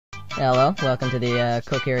Hello, welcome to the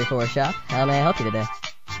Kokiri 4 shop. How may I help you today?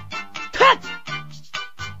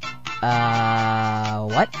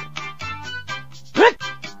 What?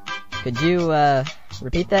 Could you,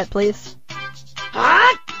 repeat that, please?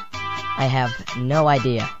 I have no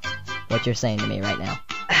idea what you're saying to me right now.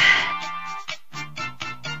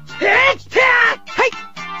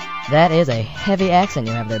 That is a heavy accent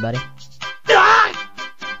you have there, buddy.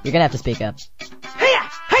 You're gonna have to speak up.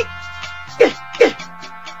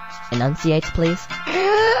 Enunciate, please.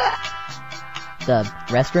 The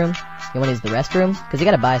restroom? You wanna use the restroom? Because you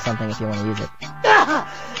gotta buy something if you wanna use it.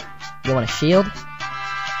 You want a shield?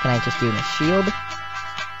 Can I interest you in a shield?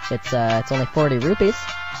 It's only 40 rupees.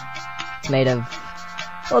 It's made of...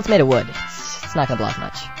 well, it's made of wood. It's not gonna block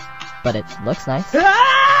much. But it looks nice.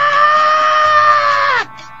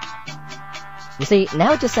 You see,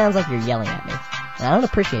 now it just sounds like you're yelling at me. And I don't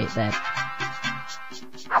appreciate that.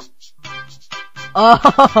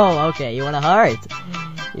 Oh, okay, you want a heart.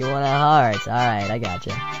 You want a heart. Alright, I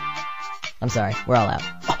gotcha. I'm sorry, we're all out.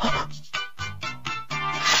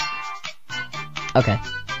 Okay,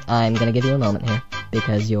 I'm gonna give you a moment here,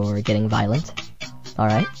 because you're getting violent.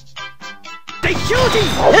 Alright? They killed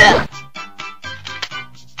him!